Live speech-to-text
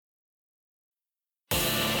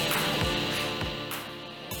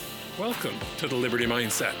Welcome to the Liberty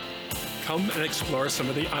Mindset. Come and explore some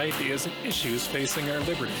of the ideas and issues facing our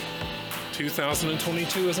liberty.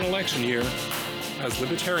 2022 is an election year. As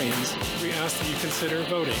libertarians, we ask that you consider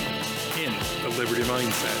voting in the Liberty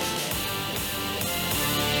Mindset.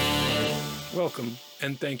 Welcome,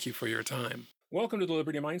 and thank you for your time. Welcome to the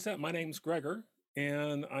Liberty Mindset. My name's Gregor,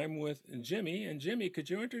 and I'm with Jimmy. And Jimmy, could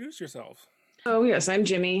you introduce yourself? Oh, yes, I'm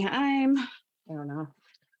Jimmy. I don't know,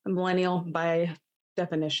 a millennial by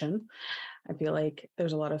definition. I feel like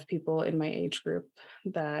there's a lot of people in my age group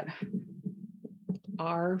that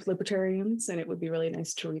are libertarians, and it would be really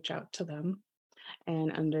nice to reach out to them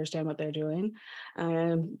and understand what they're doing.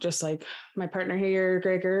 Just like my partner here,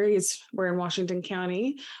 Gregor, we're in Washington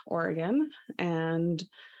County, Oregon, and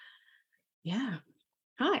yeah,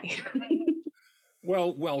 hi.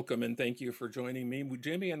 Well, welcome, and thank you for joining me.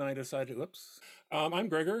 Jimmy and I decided, I'm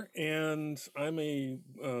Gregor, and I'm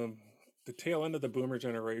the tail end of the boomer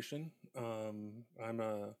generation. I'm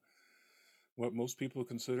what most people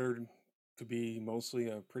consider to be mostly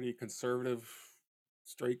a pretty conservative,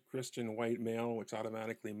 straight Christian white male, which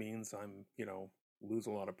automatically means I'm, lose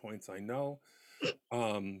a lot of points, I know.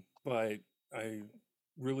 But I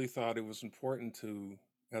really thought it was important to,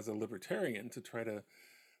 as a libertarian, to try to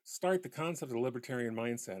start the concept of the libertarian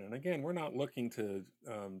mindset. And again, we're not looking to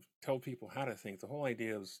tell people how to think. The whole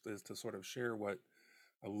idea is to sort of share what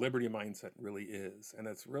a liberty mindset really is. And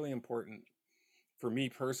it's really important for me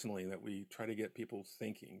personally that we try to get people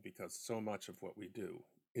thinking, because so much of what we do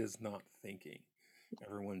is not thinking.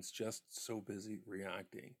 Everyone's just so busy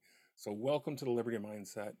reacting. So welcome to the Liberty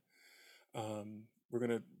Mindset. We're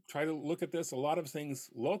going to try to look at this, a lot of things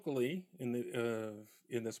locally in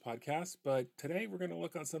this podcast, but today we're going to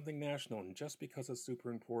look on something national, and just because it's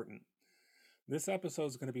super important. This episode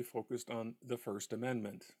is going to be focused on the First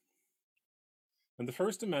Amendment. And the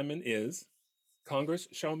First Amendment is, Congress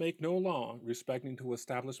shall make no law respecting to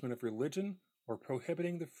establishment of religion or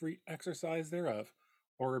prohibiting the free exercise thereof,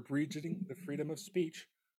 or abridging the freedom of speech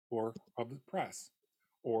or of the press,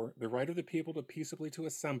 or the right of the people to peaceably to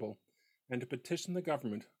assemble and to petition the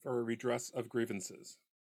government for a redress of grievances.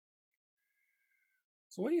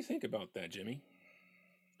 So what do you think about that, Jimmy?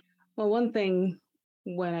 Well, one thing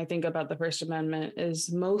when I think about the First Amendment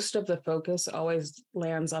is most of the focus always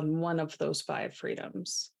lands on one of those five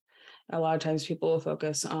freedoms. A lot of times people will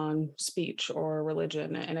focus on speech or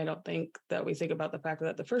religion, and I don't think that we think about the fact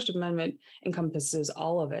that the First Amendment encompasses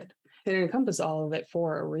all of it. And it encompasses all of it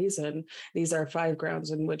for a reason. These are five grounds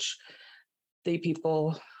in which the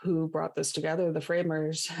people who brought this together, the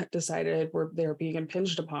framers, decided they're being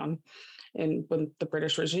impinged upon when the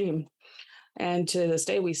British regime. And to this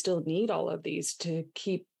day, we still need all of these to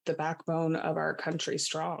keep the backbone of our country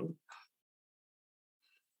strong.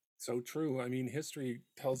 So true. I mean, history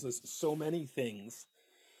tells us so many things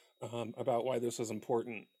about why this is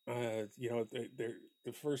important. The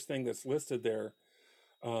first thing that's listed there,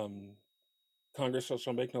 Congress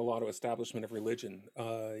shall make no law to establishment of religion.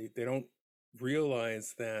 They don't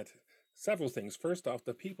realize that several things. First off,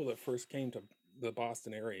 the people that first came to the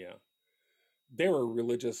Boston area, they were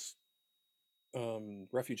religious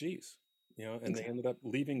refugees, and they ended up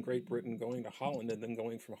leaving Great Britain, going to Holland, and then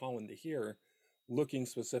going from Holland to here, looking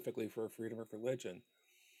specifically for freedom of religion.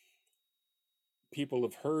 People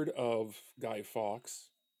have heard of Guy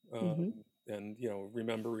Fawkes, and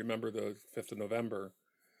remember the 5th of November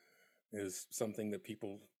is something that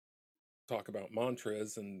people talk about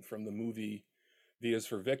mantras, and from the movie V is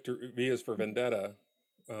for Vendetta,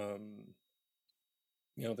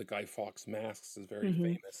 the Guy Fawkes masks is very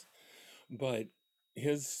famous, but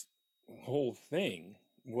his whole thing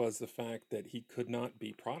was the fact that he could not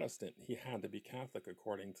be Protestant. He had to be Catholic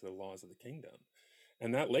according to the laws of the kingdom.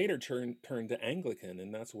 And that later turned to Anglican,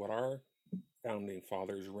 and that's what our founding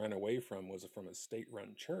fathers ran away from, was from a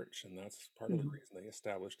state-run church. And that's part of the reason they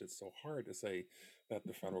established it so hard, to say that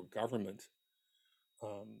the federal government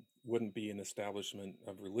wouldn't be an establishment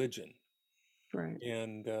of religion. Right.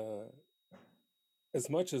 And as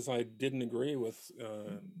much as I didn't agree with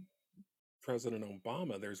President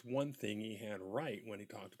Obama, there's one thing he had right when he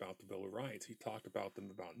talked about the Bill of Rights. He talked about them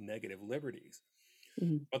about negative liberties.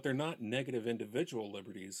 But they're not negative individual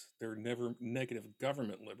liberties. They're never negative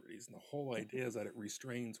government liberties. And the whole idea is that it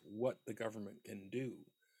restrains what the government can do.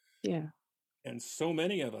 Yeah. And so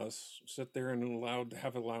many of us sit there and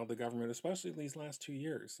have allowed the government, especially these last 2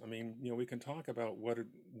 years. I mean, we can talk about what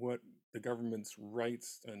the government's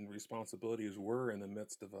rights and responsibilities were in the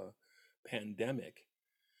midst of a pandemic.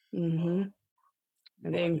 And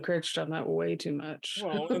they encroached on that way too much.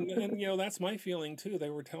 Well, and that's my feeling too. They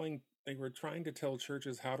were trying to tell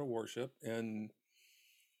churches how to worship, and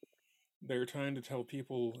they're trying to tell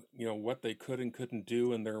people, what they could and couldn't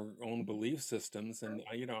do in their own belief systems. And,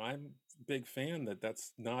 I'm a big fan that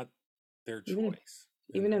that's not their even choice.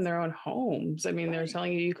 And even in that's their own homes. I mean, they're right.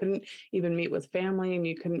 telling you you couldn't even meet with family and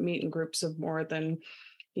you couldn't meet in groups of more than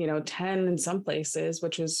 10 in some places,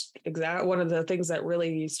 which is exact one of the things that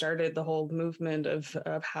really started the whole movement of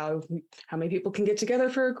how many people can get together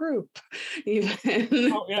for a group, even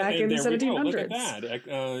Oh, yeah, back and in the there we go. Look at 1700s.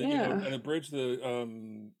 that. Yeah. And abridge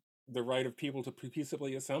the right of people to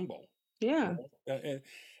peaceably assemble. You Yeah. know?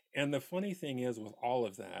 And the funny thing is, with all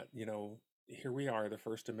of that, here we are, the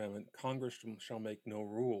First Amendment. Congress shall make no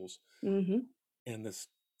rules. Hmm. And the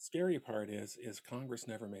scary part is Congress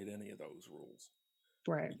never made any of those rules.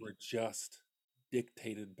 Right. They were just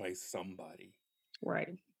dictated by somebody.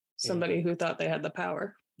 Right. Somebody And who thought they had the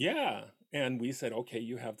power. yeah, and we said, okay,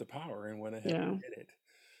 you have the power, and went ahead Yeah. and did it.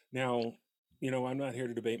 Now, I'm not here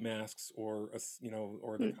to debate masks or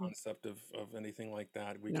or the Mm-mm. concept of anything like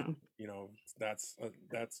that. We could, No.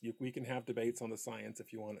 we can have debates on the science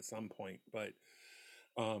if you want at some point, but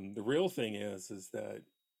the real thing is that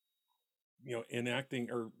enacting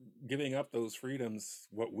or giving up those freedoms,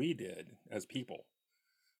 what we did as people,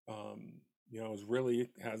 um, is really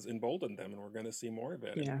has emboldened them, and we're going to see more of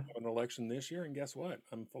it. And we Yeah. have an election this year, and guess what?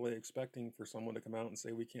 I'm fully expecting for someone to come out and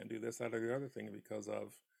say we can't do this, that, or the other thing because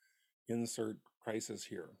of insert crisis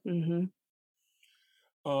here. Hmm.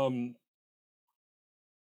 Um,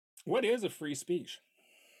 what is a free speech?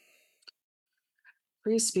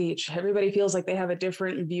 Free speech. Everybody feels like they have a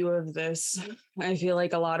different view of this. I feel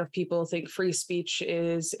like a lot of people think free speech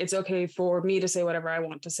is it's okay for me to say whatever I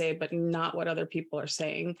want to say, but not what other people are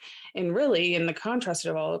saying. And really, in the contrast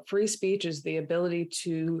of all, free speech is the ability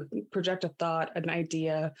to project a thought, an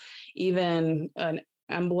idea, even an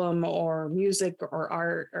emblem or music or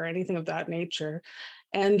art or anything of that nature,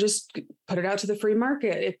 and just put it out to the free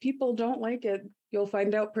market. If people don't like it, you'll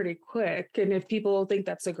find out pretty quick. And if people think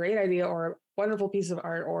that's a great idea or a wonderful piece of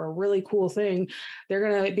art or a really cool thing, they're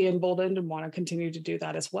going to be emboldened and want to continue to do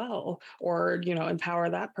that as well, or, empower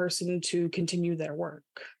that person to continue their work.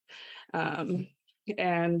 Um,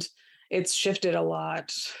 and it's shifted a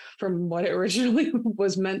lot from what it originally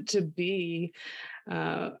was meant to be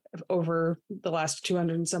uh, over the last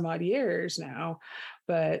 200 and some odd years now.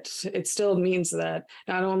 But it still means that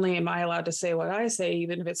not only am I allowed to say what I say,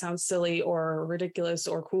 even if it sounds silly or ridiculous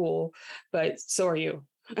or cool, but so are you.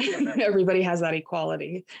 Everybody has that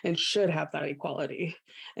equality and should have that equality.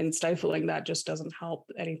 And stifling that just doesn't help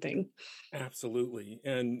anything. Absolutely.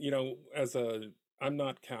 And I'm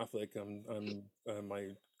not Catholic. I'm my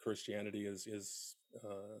Christianity is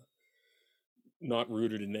not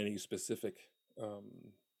rooted in any specific um,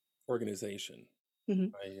 organization. Hmm.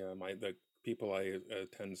 The people I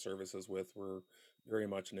attend services with were very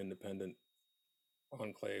much an independent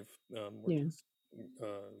enclave. We're Yeah. just,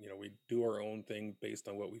 we do our own thing based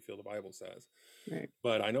on what we feel the Bible says. Right.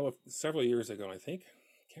 But I know several years ago, I think,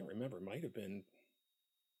 can't remember, might have been,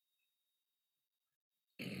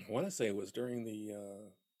 I want to say it was during the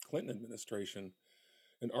Clinton administration,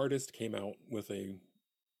 an artist came out with a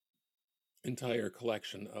entire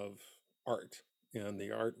collection of art. And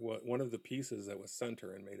the art, one of the pieces that was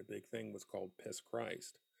center and made a big thing was called Piss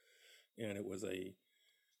Christ. And it was a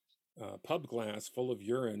pub glass full of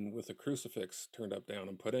urine with a crucifix turned up down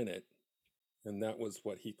and put in it. And that was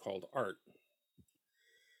what he called art.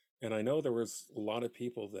 And I know there was a lot of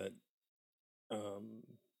people that um,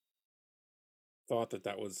 thought that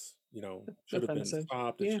that was, should have been Offensive.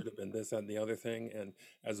 stopped. It Yeah. should have been this, that, and the other thing. And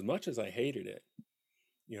as much as I hated it,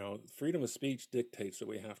 freedom of speech dictates that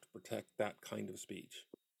we have to protect that kind of speech.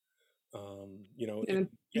 And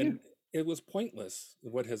yeah. And it was pointless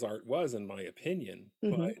what his art was, in my opinion,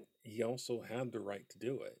 but Hmm. he also had the right to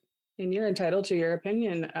do it. And you're entitled to your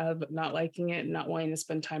opinion of not liking it, not wanting to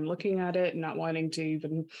spend time looking at it, not wanting to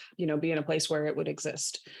even, be in a place where it would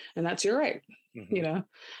exist. And that's your right, Hmm. you know,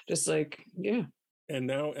 just like, yeah, And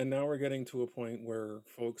now we're getting to a point where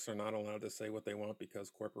folks are not allowed to say what they want because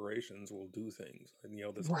corporations will do things. And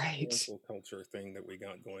this whole right. cancel culture thing that we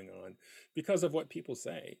got going on because of what people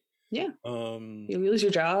say. Yeah. Um, You lose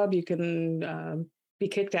your job. You can be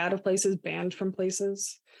kicked out of places, banned from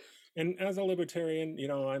places. and as a libertarian,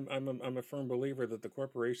 I'm a firm believer that the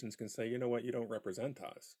corporations can say, you know what, you don't represent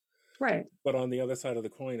us. Right. But on the other side of the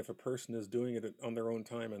coin, if a person is doing it on their own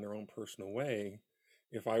time in their own personal way,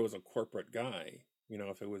 if I was a corporate guy,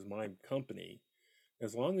 if it was my company,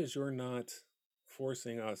 as long as you're not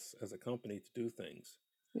forcing us as a company to do things.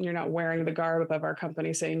 You're not wearing the garb of our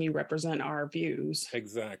company saying you represent our views.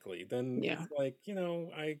 Exactly. Then Yeah. it's like,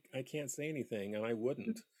 I can't say anything, and I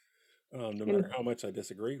wouldn't, no matter And how much I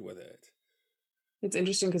disagreed with it. It's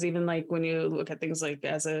interesting because even like when you look at things like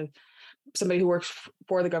as a somebody who works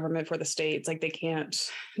for the government for the states, like they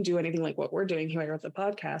can't do anything like what we're doing here with the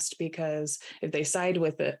podcast because if they side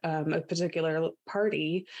with it, a particular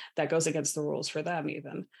party, that goes against the rules for them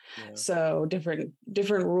even. Yeah. So different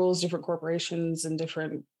rules, different corporations, and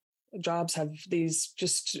different jobs have these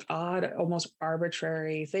just odd, almost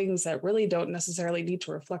arbitrary things that really don't necessarily need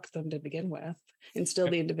to reflect them to begin with, and still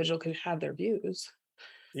And, the individual can have their views.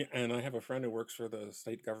 yeah, and I have a friend who works for the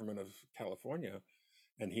state government of California,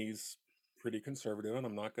 and he's pretty conservative. And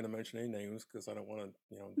I'm not going to mention any names because I don't want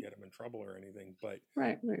to, get him in trouble or anything. But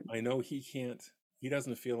Right, right. I know he can't. He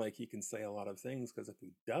doesn't feel like he can say a lot of things because if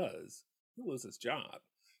he does, he'll lose his job,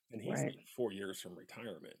 and he's Right. like 4 years from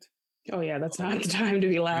retirement. Oh yeah, that's not Um, the time to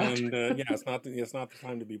be loud. and yeah, it's not the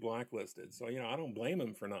time to be blacklisted. So I don't blame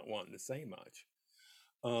him for not wanting to say much.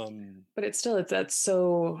 Um, But it's still it's that's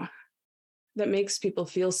so that makes people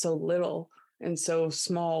feel so little and so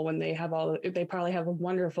small when they probably have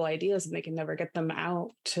wonderful ideas and they can never get them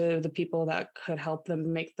out to the people that could help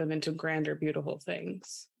them make them into grander, beautiful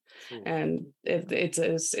things. truly, And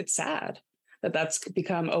it's sad that that's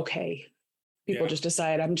become okay. People yeah, just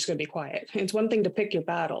decide I'm just going to be quiet. It's one thing to pick your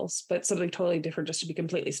battles, but something totally different just to be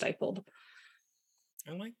completely stifled.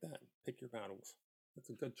 I like that. Pick your battles. That's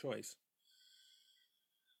a good choice.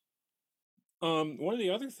 One of the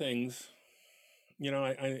other things,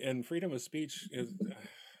 and freedom of speech is.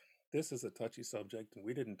 This is a touchy subject, and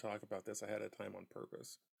we didn't talk about this ahead of time on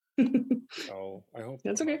purpose. So I hope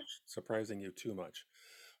That's I'm not okay. surprising you too much.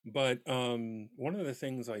 But one of the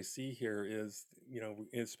things I see here is,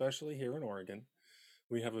 especially here in Oregon,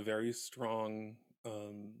 we have a very strong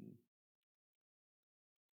um,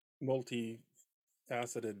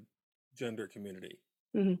 multifaceted gender community.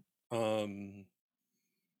 Mhm. Um,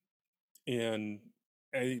 and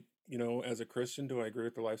as a Christian, do I agree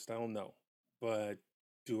with the lifestyle? No. But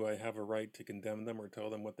do I have a right to condemn them or tell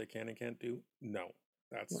them what they can and can't do? No.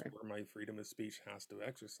 That's Right. where my freedom of speech has to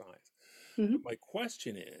exercise. But Mhm. my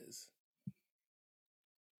question is,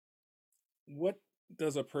 what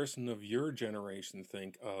does a person of your generation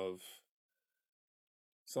think of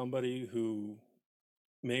somebody who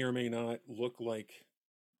may or may not look like,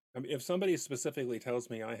 I mean, if somebody specifically tells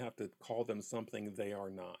me I have to call them something they are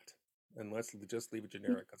not, and let's just leave it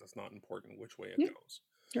generic because it's not important which way it Yeah. goes.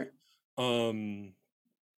 Right. Um,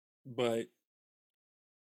 but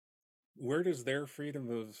where does their freedom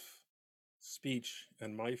of speech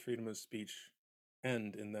and my freedom of speech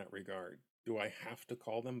end in that regard? Do I have to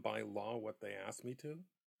call them by law what they ask me to?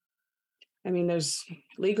 I mean, there's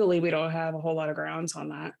legally, we don't have a whole lot of grounds on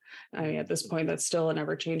that. I mean, at Mhm, this point, that's still an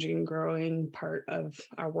ever changing, growing part of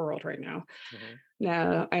our world right now. mhm,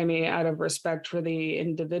 Now, I mean, out of respect for the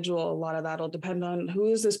individual, a lot of that'll depend on who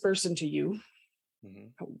is this person to you?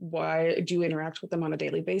 mhm, Why do you interact with them on a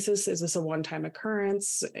daily basis? Is this a one time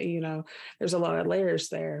occurrence? There's a lot of layers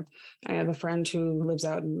there. I have a friend who lives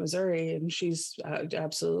out in Missouri and she's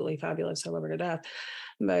absolutely fabulous. I love her to death.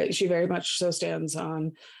 But she very much so stands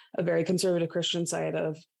on a very conservative Christian side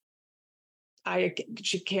of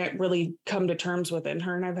she can't really come to terms with it. And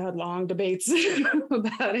her and I've had long debates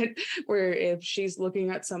about it, where if she's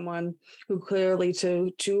looking at someone who clearly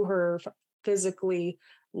to her physically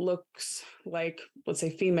looks like, let's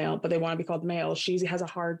say, female, but they want to be called male, she has a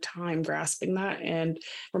hard time grasping that and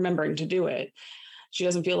remembering to do it. She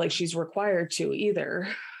doesn't feel like she's required to either.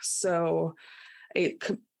 So it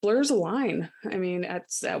blurs a line. I mean, at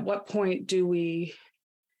what point do we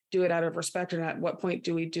do it out of respect, and at what point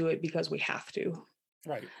do we do it because we have to?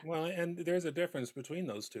 right. Well, and there's a difference between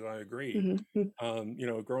those two. I agree.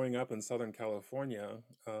 Mhm. Growing up in Southern California,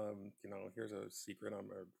 here's a secret.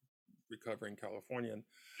 I'm a recovering Californian.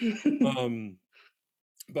 Um,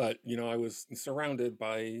 but I was surrounded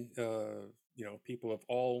by people of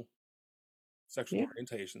all sexual Yeah.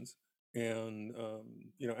 orientations, and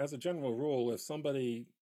as a general rule, if somebody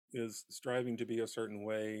is striving to be a certain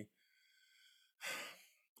way,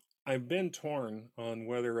 I've been torn on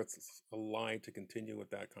whether it's a lie to continue with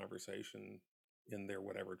that conversation in their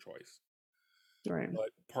whatever choice. Right.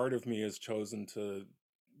 But part of me has chosen to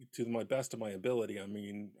my best of my ability. I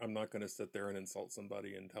mean, I'm not going to sit there and insult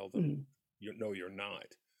somebody and tell them, Mhm. you're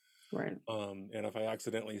not. Right. And if I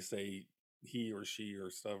accidentally say he or she or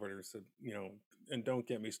stuff, or said, and don't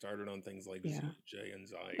get me started on things like Z, Yeah. J, and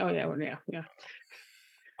Oh Zy. yeah. Well, yeah. Yeah.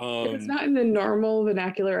 If it's Um, not in the normal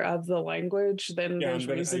vernacular of the language, then yeah, there's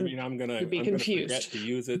reason to be I'm gonna confused. forget to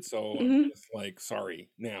use it, so I'm Mhm. just like, sorry.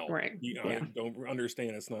 Now, Right. I Yeah. don't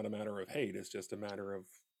understand. It's not a matter of hate. It's just a matter of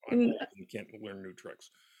I'm And old and can't learn new tricks.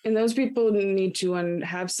 and those people need to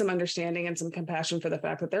have some understanding and some compassion for the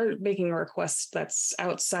fact that they're making a request that's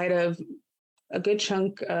outside of a good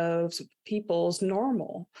chunk of people's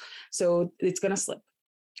normal. So it's going to slip.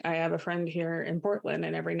 I have a friend here in Portland,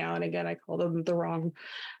 and every now and again, I call them the wrong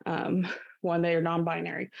um, one. They are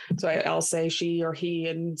non-binary, so I'll say she or he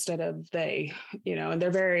instead of they. And they're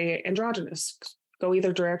very androgynous. Go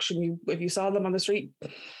either direction. If you saw them on the street,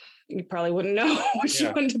 you probably wouldn't know which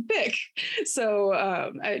Yeah. one to pick. So,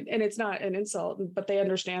 and it's not an insult, but they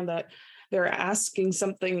understand that they're asking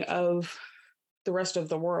something of the rest of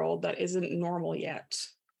the world that isn't normal yet.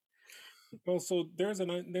 Well, so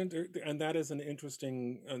and that is an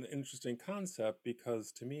interesting concept,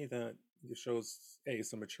 because to me that it shows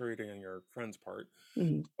some maturity on your friend's part,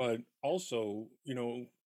 Mhm. but also,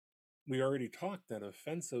 we already talked that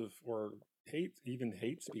offensive or hate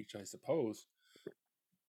speech, I suppose,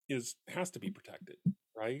 has to be protected,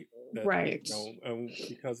 right? That Right.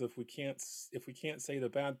 because if we can't say the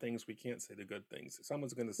bad things, we can't say the good things.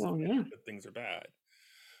 Someone's going to say Well, that yeah. good things are bad.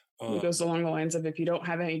 It goes Um, along the lines of if you don't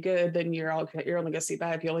have any good, then you're only going to see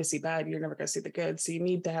bad. If you only see bad, you're never going to see the good. So you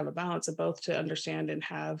need to have a balance of both to understand and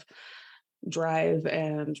have drive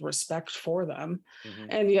and respect for them. mhm.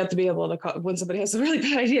 And you have to be able to call when somebody has a really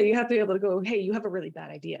bad idea. You have to be able to go, "Hey, you have a really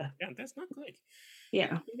bad idea." Yeah, that's not good. I Yeah,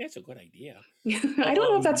 don't think that's a good idea. I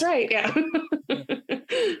don't know if that's Um, right. Yeah, yeah,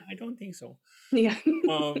 I don't think so. yeah.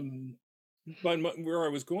 Um, but where I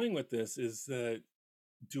was going with this is that,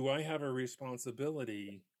 do I have a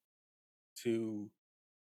responsibility to,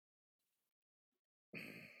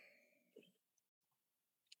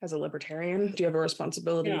 As a libertarian, do you have a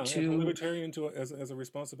responsibility yeah, as a to? libertarian, as a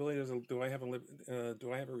responsibility, do I have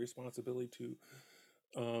a responsibility to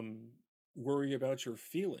um, worry about your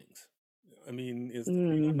feelings? I'm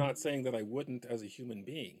Mm, not saying that I wouldn't as a human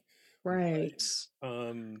being, right.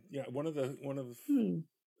 but yeah, one of Hmm.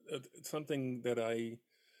 something that I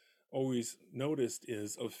always noticed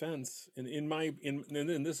is offense, and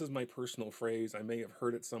and this is my personal phrase. I may have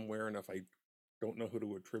heard it somewhere, and if I don't know who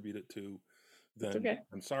to attribute it to, That's then okay.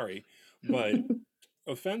 I'm sorry. But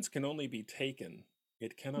offense can only be taken;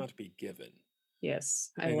 it cannot be given.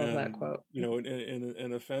 Yes, I love that And quote.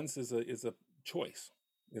 an offense is a choice.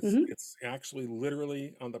 It's Hmm. it's actually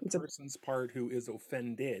literally on the It's a person's part who is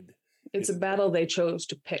offended. it's a It's battle they chose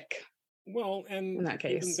to pick Well, in and that even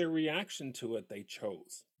case. their reaction to it, they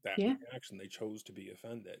chose that Yeah. reaction. They chose to be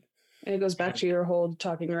offended. And it goes back And to your whole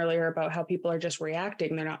talking earlier about how people are just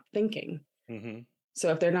reacting, they're not thinking. hmm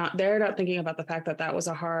So if they're not thinking about the fact that that was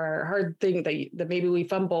a hard thing that maybe we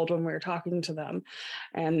fumbled when we were talking to them,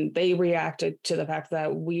 and they reacted to the fact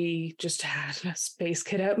that we just had a space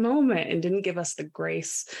cadet moment and didn't give us the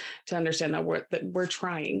grace to understand that we're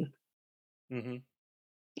trying. hmm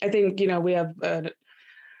I think we have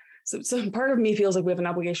some part of me feels like we have an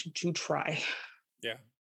obligation to try, yeah,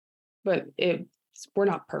 but we're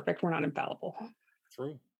not perfect, we're not infallible.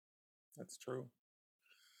 true. That's true.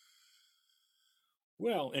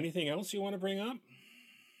 Well, anything else you want to bring up?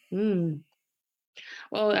 Mm.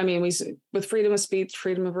 Well, I mean, with freedom of speech,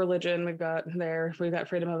 freedom of religion, we've got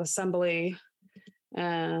freedom of assembly,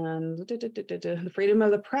 and the freedom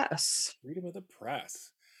of the press. Freedom of the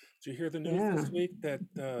press. Did you hear the news Yeah. this week that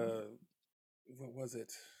what was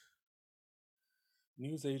it?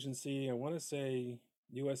 News agency, I want to say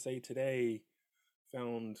USA Today,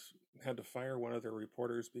 found had to fire one of their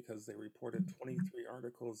reporters because they reported 23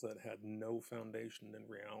 articles that had no foundation in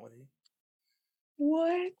reality.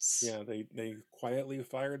 What? Yeah, they quietly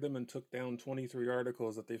fired them and took down 23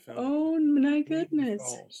 articles that they found to be Oh my completely goodness.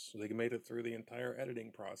 false. So they made it through the entire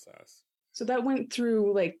editing process. So that went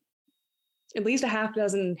through like at least a half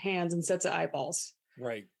dozen hands and sets of eyeballs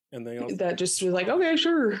Right. And they also that just was like, okay,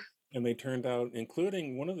 sure. and they turned out,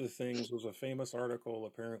 including one of the things was a famous article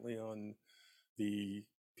apparently on the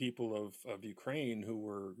people of Ukraine who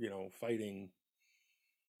were, fighting,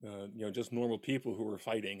 just normal people who were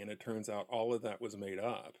fighting, and it turns out all of that was made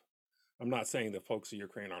up. I'm not saying the folks of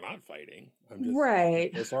Ukraine are not fighting. I'm just saying that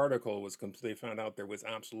Right. this article was they found out there was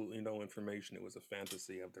absolutely no information. It was a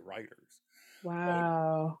fantasy of the writers. But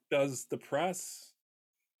Wow. does the press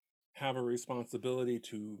have a responsibility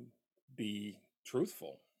to be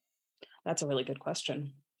truthful That's a really good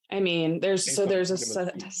question. I mean, there's based on there's a freedom of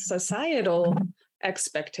speech? societal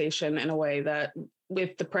expectation in a way that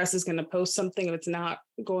if the press is going to post something, if it's not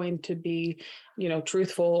going to be,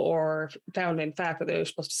 truthful or found in fact, that they're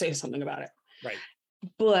supposed to say something about it. Right.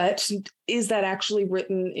 But is that actually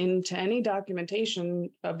written into any documentation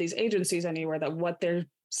of these agencies anywhere that what they're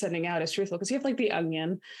sending out is truthful? Because you have like the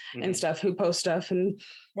Onion and hmm stuff who post stuff, and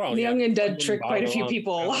Well, the yeah, Onion did Onion, trick quite a few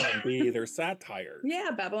people. Babylon B, they're satires. Yeah,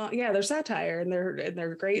 Babylon. Yeah, they're satire and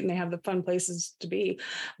they're great and they have the fun places to be.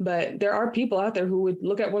 But there are people out there who would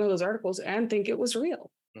look at one of those articles and think it was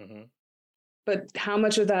real. hmm but how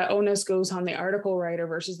much of that onus goes on the article writer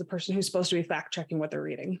versus the person who's supposed to be fact checking what they're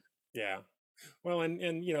reading? Yeah. Well, and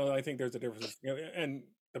I think there's a difference. And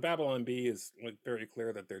the Babylon Bee is like very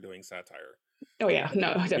clear that they're doing satire. Oh yeah,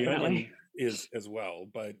 no, The definitely. Onion is as well,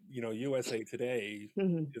 but USA Today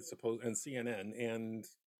Hmm. is supposed, and CNN and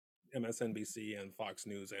MSNBC and Fox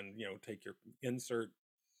News, and take your insert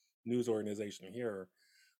news organization here,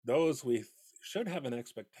 those should have an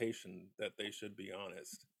expectation that they should be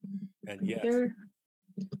honest, and yet, There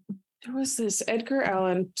was this Edgar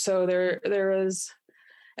Allan. So there was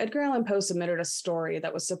Edgar Allan Poe submitted a story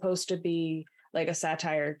that was supposed to be like a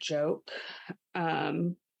satire joke.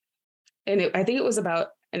 Um, and I think it was about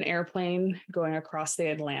an airplane going across the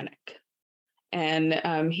Atlantic.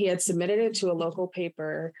 And he had submitted it to a local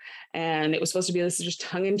paper, and it was supposed to be this just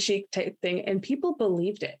tongue-in-cheek type thing, and people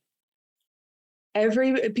believed it.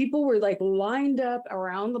 People were like lined up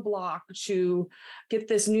around the block to get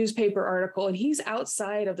this newspaper article, and he's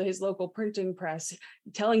outside of his local printing press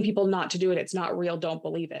telling people not to do it. It's not real, don't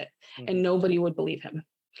believe it. And nobody would believe him.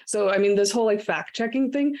 So I mean, this whole like fact checking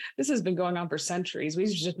thing, this has been going on for centuries. We've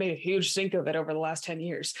just made a huge stink of it over the last 10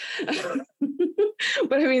 years.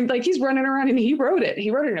 But I mean, like, he's running around and he wrote it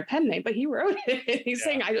in a pen name, but he wrote it. He's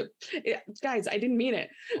saying, guys, I didn't mean it.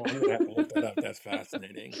 Oh, I'm gonna have to look that up. That's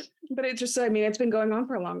fascinating. But it just, I mean, it's been going on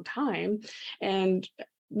for a long time. And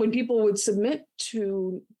when people would submit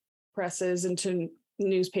to presses and to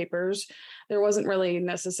newspapers, there wasn't really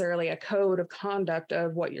necessarily a code of conduct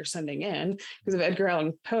of what you're sending in. Because if Edgar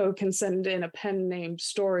Allan Poe can send in a pen named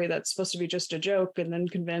story that's supposed to be just a joke and then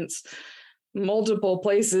convince multiple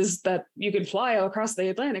places that you can fly across the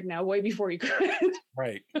Atlantic now way before you could.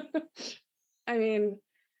 Right. I mean,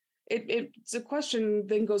 it's a question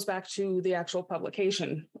then goes back to the actual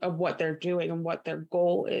publication of what they're doing and what their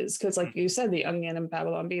goal is. Because like you said, the Onion and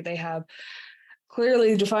Babylon Bee, they have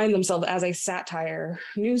clearly defined themselves as a satire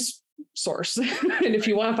news source. And if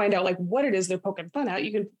you want to find out like what it is they're poking fun at,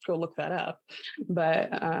 you can go look that up. But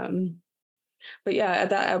yeah,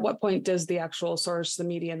 at what point does the actual source, the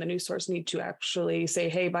media and the news source, need to actually say,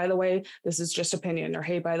 hey, by the way, this is just opinion, or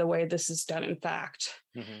hey, by the way, this is done in fact.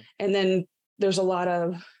 And then there's a lot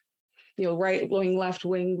of right wing, left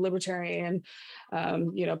wing, libertarian,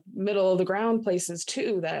 middle of the ground places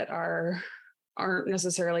too that aren't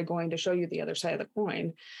necessarily going to show you the other side of the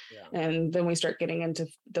coin. Yeah. And then we start getting into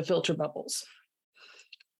the filter bubbles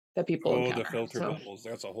that people encounter. The filter bubbles.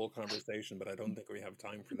 That's a whole conversation, but I don't think we have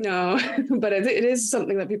time for that. No, but it is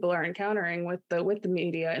something that people are encountering with the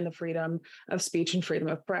media and the freedom of speech and freedom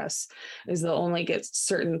of press, is they'll only get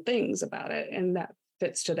certain things about it, and that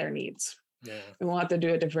fits to their needs. Yeah. And we'll have to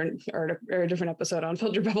do a different episode on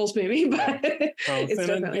filter bubbles maybe, but it's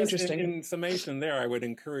definitely interesting. In summation there, I would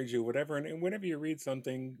encourage you, whenever you read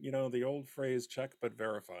something, the old phrase, check but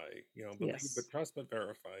verify, believe but trust but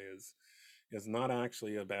verify is not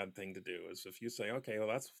actually a bad thing to do. Is if you say, okay, well,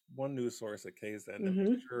 that's one news source at KZN, and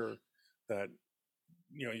make sure that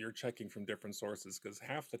you're checking from different sources, because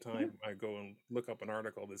half the time I go and look up an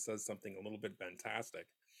article that says something a little bit fantastic.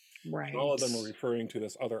 Right. And all of them are referring to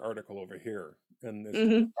this other article over here, and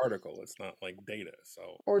this article, it's not like data.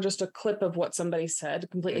 So, or just a clip of what somebody said,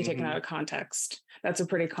 completely taken out of context. That's a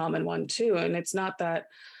pretty common one too. And it's not that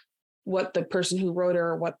what the person who wrote it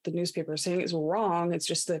or what the newspaper is saying is wrong. It's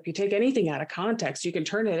just that if you take anything out of context, you can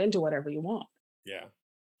turn it into whatever you want. Yeah.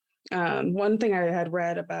 One thing I had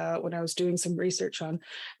read about when I was doing some research on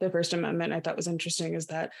the First Amendment, I thought was interesting, is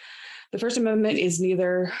that the First Amendment is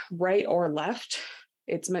neither right or left.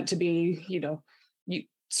 It's meant to be,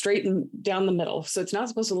 straight and down the middle. So it's not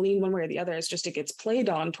supposed to lean one way or the other. It's just it gets played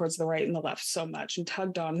on towards the right and the left so much and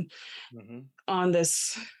tugged on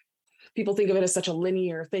this. People think of it as such a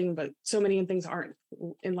linear thing, but so many things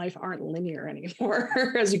in life aren't linear anymore.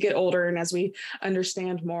 As you get older and as we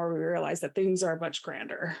understand more, we realize that things are much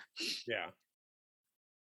grander. Yeah.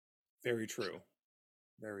 Very true.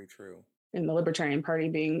 Very true. And the Libertarian Party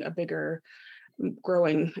being a bigger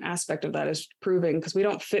growing aspect of that is proving, because we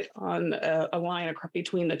don't fit on a line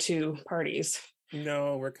between the two parties.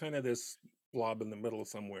 No, we're kind of this blob in the middle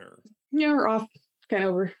somewhere. Yeah, we're off kind of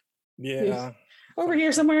over. Yeah. Over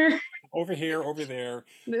here somewhere. Over here, over there.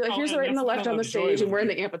 Here's the right and the left on the stage, and we're in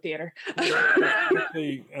the amphitheater.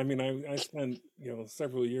 Actually, I mean, I spent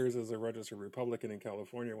several years as a registered Republican in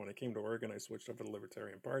California. When I came to Oregon, I switched over to the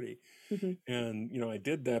Libertarian Party, and I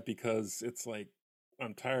did that because it's like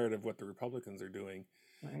I'm tired of what the Republicans are doing.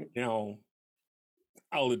 Right. Now,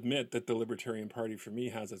 I'll admit that the Libertarian Party for me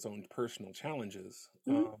has its own personal challenges.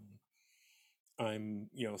 I'm,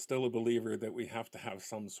 still a believer that we have to have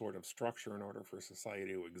some sort of structure in order for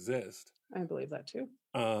society to exist. I believe that too.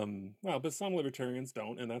 Well, but some libertarians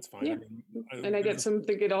don't, and that's fine. I Yeah. mean, And I get there's some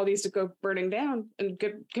think it all needs to go burning down, and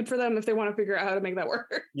good for them if they want to figure out how to make that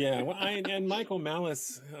work. yeah. Well, and Michael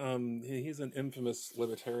Malice, he's an infamous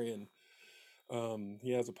libertarian.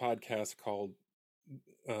 He has a podcast called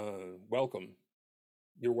 "Welcome."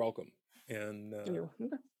 You're welcome, and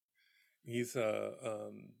Okay. he's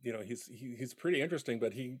he's pretty interesting,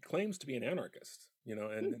 but he claims to be an anarchist.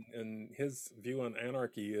 And his view on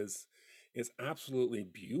anarchy is absolutely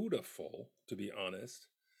beautiful, to be honest.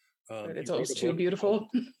 But He it's wrote a almost too book called beautiful.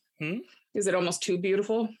 hmm? Is it almost too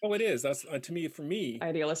beautiful? Oh, it is. That's to me, for me,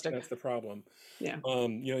 Idealistic. that's the problem. Yeah.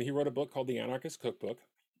 He wrote a book called The Anarchist Cookbook,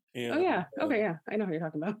 Oh and yeah. Okay. Yeah. I know who you're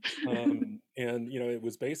talking about. it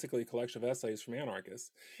was basically a collection of essays from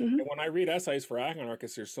anarchists. Hmm. And when I read essays for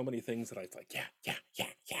anarchists, there's so many things that I like, yeah, yeah, yeah,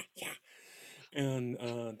 yeah, yeah. And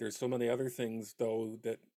there's so many other things though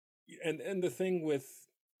that, and the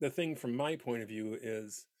thing from my point of view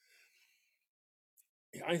is,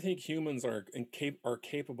 I think humans are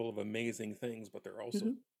capable of amazing things, but they're also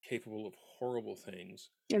Hmm. capable of horrible things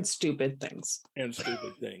And stupid things. and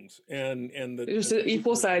stupid things. And There's the truth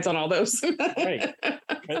equal of the sides on all those. right.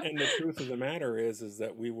 And the truth of the matter is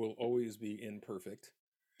that we will always be imperfect.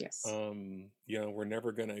 Yes. We're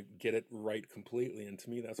never gonna get it right completely. And to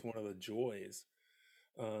me, that's one of the joys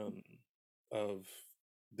um, of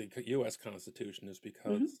the U.S. Constitution, is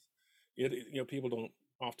because Hmm. people don't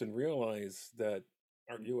often realize that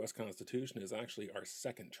our U.S. Constitution is actually our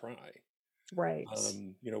second try. Right.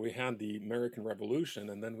 We had the American Revolution,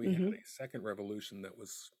 and then we had Hmm. a second revolution that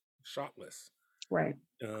was shotless. Right.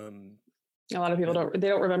 Um, A lot of people and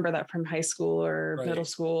don't remember that from high school or middle right,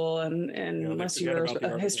 school, and they unless forget you're about the a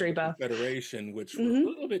Articles history of buff. Confederation, which were a Hmm.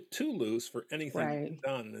 little bit too loose for anything to be Right.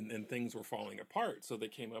 done, and things were falling apart. So they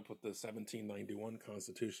came up with the 1791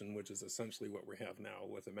 Constitution, which is essentially what we have now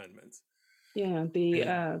with amendments. Yeah.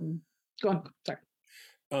 And Go on. Sorry.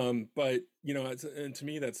 but and to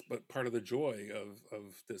me, that's but part of the joy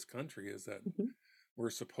of this country is that Hmm. we're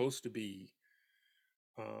supposed to be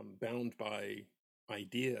bound by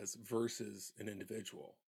ideas versus an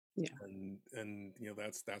individual. Yeah. And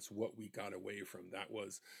that's what we got away from.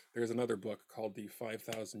 There's another book called The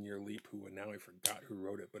 5,000 Year Leap, and now I forgot who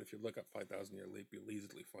wrote it, but if you look up 5,000 Year Leap, you'll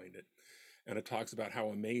easily find it. And it talks about how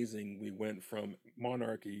amazing we went from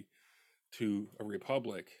monarchy to a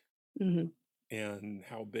republic, Hmm. and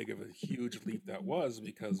how big of a huge leap that was,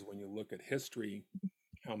 because when you look at history,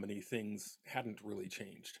 how many things hadn't really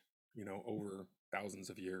changed, over thousands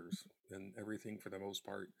of years, and everything for the most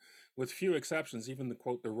part, with few exceptions. Even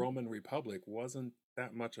the Roman Republic wasn't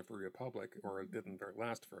that much of a republic, or it didn't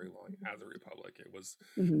last very long as a republic. It was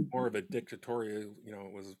Hmm. more of a dictatorial,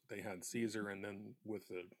 they had Caesar, and then with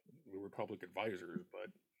the Republic advisors. But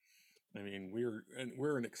I mean,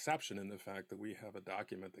 we're an exception in the fact that we have a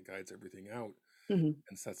document that guides everything out Hmm.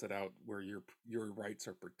 and sets it out where your rights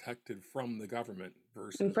are protected from the government And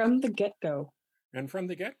versus from the get-go, and from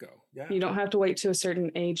the get-go. Yeah. you don't have to wait to a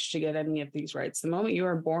certain age to get any of these rights. The moment you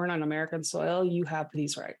are born on American soil, you have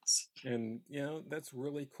these rights. And that's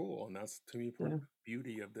really cool, and that's to me part Yeah. of the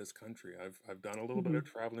beauty of this country. I've done a little bit Hmm. of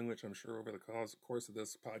traveling, which I'm sure over the course of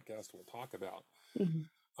this podcast we'll talk about.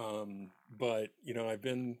 Hmm. But I've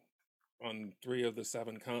been on 3 of the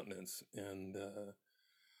 7 continents, and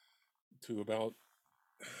to about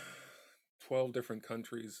 12 different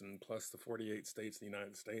countries, and plus the 48 states in the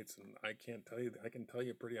United States. And I can tell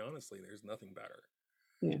you pretty honestly, there's nothing better.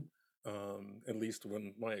 Yeah. At least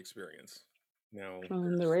when my experience. Now,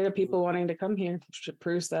 The rate of people wanting to come here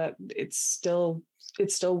proves that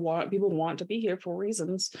people want to be here for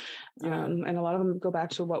reasons, yeah, and a lot of them go back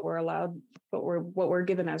to what we're allowed, what we're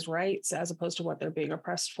given as rights, as opposed to what they're being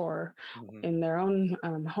oppressed for mhm, in their own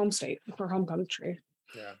home state or home country.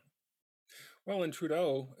 yeah. Well, and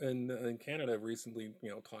Trudeau in Canada recently,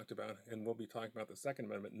 talked about, and we'll be talking about the Second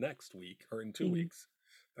Amendment next week, or in 2 Mhm. weeks.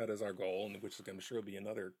 That is our goal, and which is, I'm sure, will be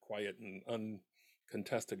another quiet and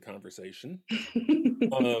uncontested conversation.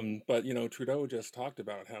 But Trudeau just talked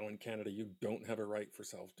about how in Canada you don't have a right for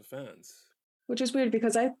self-defense. Which is weird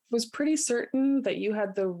because I was pretty certain that you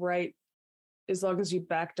had the right as long as you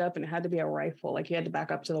backed up, and it had to be a rifle, like you had to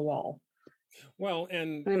back up to the wall. Well,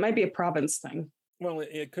 and And it might be a province thing. well,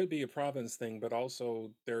 it could be a province thing, but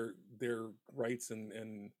also their rights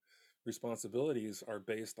and responsibilities are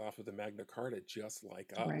based off of the Magna Carta, just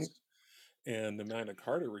like us. Right. And the Magna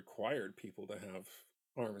Carta required people to have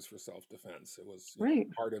arms for self-defense. It was, Right.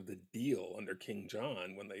 part of the deal under King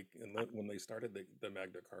John when they started the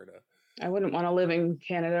Magna Carta. I wouldn't want to live in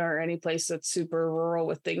Canada or any place that's super rural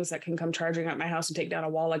with things that can come charging at my house and take down a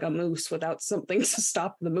wall like a moose without something to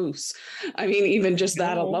stop the moose. I mean, even just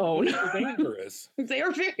that alone. Moose are dangerous. They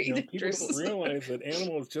are very People dangerous. don't realize that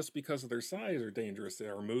animals, just because of their size, are dangerous.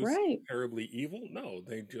 Are moose Right. terribly evil? No,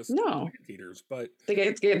 they just No. plant eaters. But They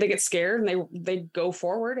get scared and they go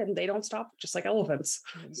forward and they don't stop, just like elephants.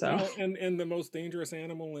 So well, and the most dangerous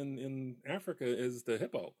animal in Africa is the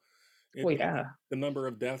hippo. well, yeah. The number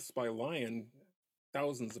of deaths by lion,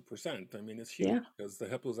 thousands of percent. I mean, it's huge Yeah. because the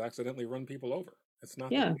hippos accidentally run people over. It's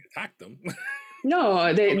not Yeah. that we attack them.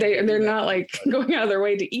 No, they're not like But going out of their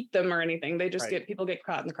way to eat them or anything. They just right. get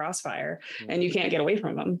caught in the crossfire and Mhm. you can't get away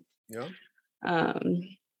from them. Yeah.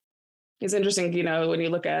 It's interesting, you know, when you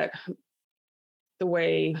look at the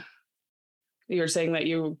way you're saying that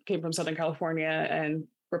you came from Southern California and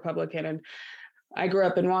Republican, and I grew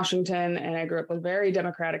up in Washington and I grew up with a very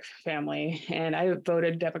Democratic family, and I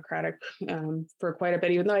voted Democratic for quite a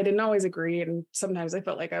bit, even though I didn't always agree. And sometimes I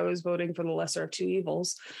felt like I was voting for the lesser of two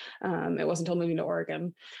evils. It wasn't until moving to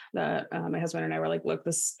Oregon that my husband and I were like, look,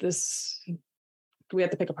 this we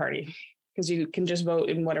have to pick a party, because you can just vote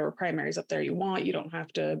in whatever primaries up there you want. You don't have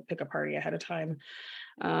to pick a party ahead of time.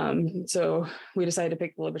 So we decided to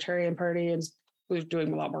pick the Libertarian Party, and we were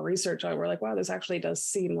doing a lot more research on it. We're like, wow, this actually does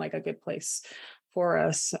seem like a good place for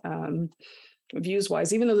us, views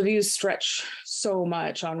wise, even though the views stretch so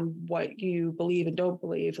much on what you believe and don't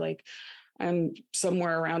believe. Like, I'm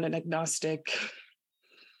somewhere around an agnostic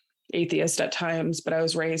atheist at times, but I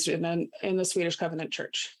was raised in the Swedish Covenant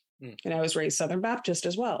Church. And I was raised Southern Baptist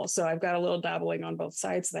as well. So I've got a little dabbling on both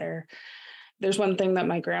sides there. There's one thing that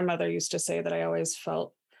my grandmother used to say that I always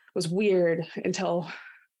felt was weird until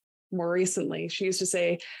more recently. She used to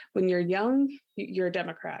say, when you're young, you're a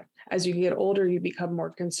Democrat. As you get older, you become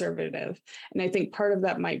more conservative. And I think part of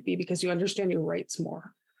that might be because you understand your rights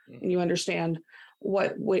more, and you understand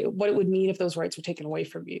what it would mean if those rights were taken away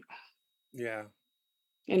from you. Yeah.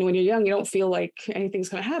 And when you're young, you don't feel like anything's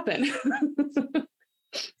going to happen.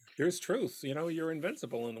 There's truth. You know, you're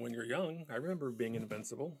invincible, and when you're young, I remember being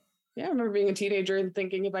invincible. Yeah, I remember being a teenager and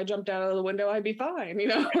thinking if I jumped out of the window, I'd be fine, you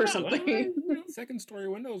know, or something. Well, second story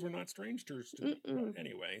windows were not strangers to me. But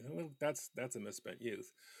anyway, well, that's a misspent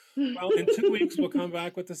youth. Well, in 2 weeks, we'll come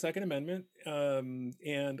back with the Second Amendment.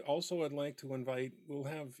 And also, I'd like to invite, we'll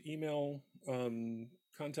have email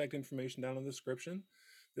contact information down in the description.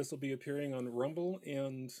 This will be appearing on Rumble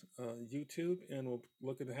and YouTube, and we'll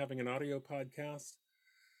look at having an audio podcast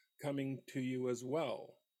coming to you as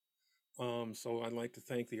well. So I'd like to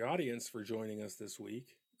thank the audience for joining us this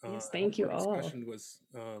week. Yes, thank you all. The discussion was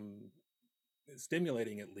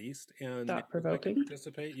stimulating, at least, and thought-provoking. if you'd like to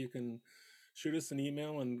participate, you can shoot us an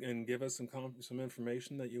email and give us some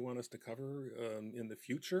information that you want us to cover in the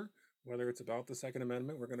future, whether it's about the Second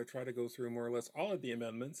Amendment. We're going to try to go through more or less all of the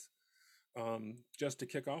amendments just to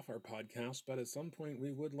kick off our podcast, but at some point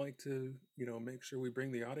we would like to, you know, make sure we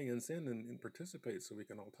bring the audience in and participate so we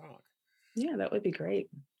can all talk. Yeah, that would be great.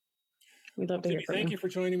 We'd love to hear from you. Thank you for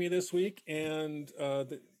joining me this week, and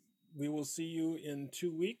we will see you in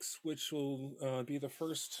 2 weeks, which will be the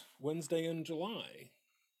first Wednesday in July,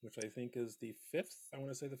 which I think is the 5th. I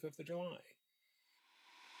want to say the 5th of July.